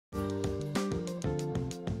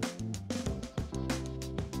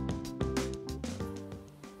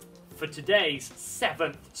For today's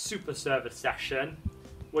 7th Super Service session,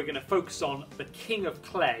 we're going to focus on the king of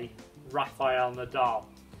clay, Rafael Nadal.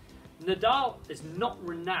 Nadal is not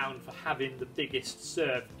renowned for having the biggest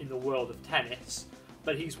serve in the world of tennis,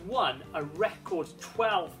 but he's won a record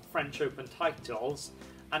 12 French Open titles,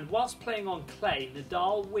 and whilst playing on clay,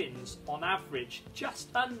 Nadal wins on average just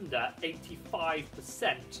under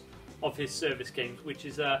 85% of his service games, which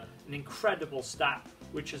is an incredible stat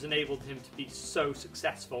which has enabled him to be so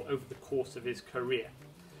successful over the course of his career.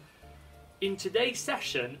 In today's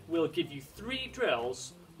session, we'll give you 3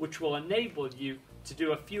 drills which will enable you to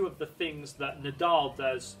do a few of the things that Nadal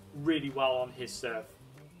does really well on his serve.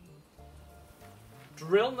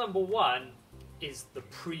 Drill number 1 is the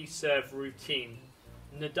pre-serve routine.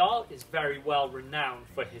 Nadal is very well renowned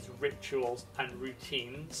for his rituals and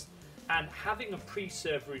routines, and having a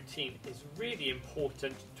pre-serve routine is really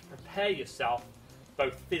important to prepare yourself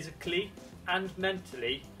both physically and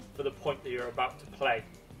mentally for the point that you're about to play.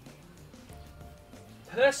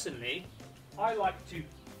 Personally, I like to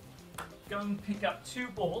go and pick up 2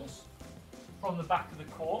 balls from the back of the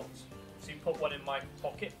court. So you put one in my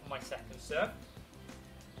pocket for my second serve.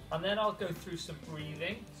 And then I'll go through some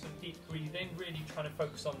breathing, some deep breathing, really trying to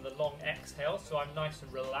focus on the long exhale so I'm nice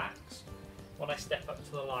and relaxed when I step up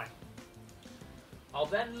to the line. I'll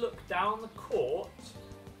then look down the court,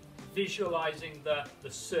 visualizing the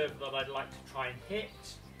serve that I'd like to try and hit,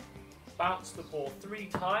 bounce the ball 3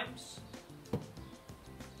 times,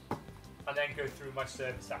 and then go through my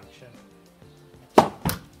service action.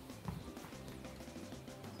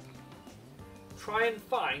 Try and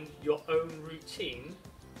find your own routine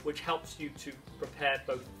which helps you to prepare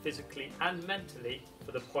both physically and mentally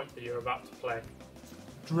for the point that you're about to play.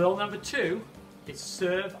 Drill number 2 is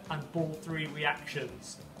serve and ball 3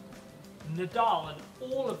 reactions. Nadal and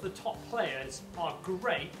all of the top players are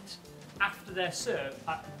great after their serve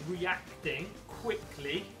at reacting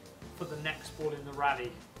quickly for the next ball in the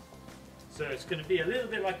rally. So it's going to be a little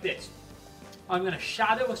bit like this. I'm going to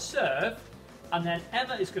shadow a serve, and then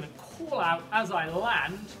Emma is going to call out as I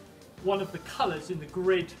land one of the colours in the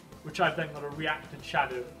grid, which I've then got to react and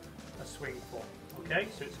shadow a swing for. Okay,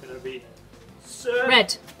 so it's going to be serve,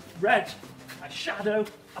 red, I shadow,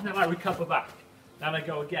 and then I recover back. Then I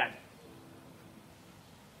go again.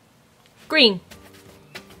 Green.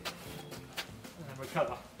 And then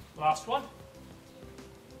recover. Last one.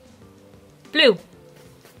 Blue.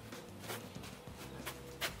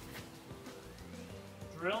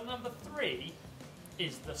 Drill number 3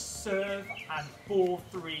 is the serve and ball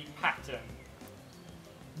 3 pattern.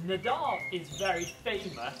 Nadal is very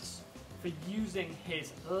famous for using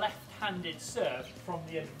his left-handed serve from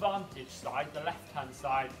the advantage side, the left-hand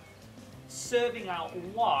side, serving out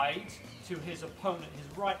wide to his opponent,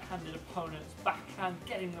 his right-handed opponent's backhand,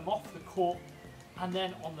 getting them off the court, and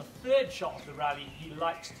then on the 3rd shot of the rally, he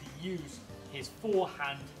likes to use his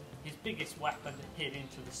forehand, his biggest weapon, to hit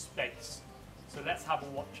into the space. So let's have a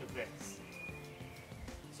watch of this.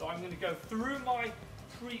 So I'm going to go through my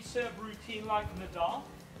pre-serve routine like Nadal,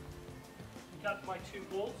 pick up my 2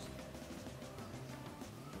 balls,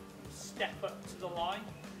 step up to the line,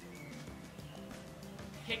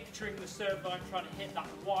 picturing the serve that I'm trying to hit, that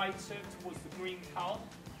wide serve towards the green towel.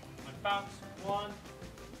 I bounce 1,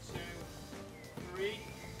 2, 3,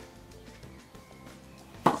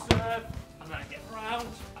 serve, and then I get round,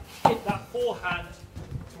 I hit that forehand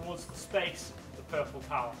towards the space of the purple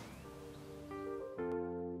towel.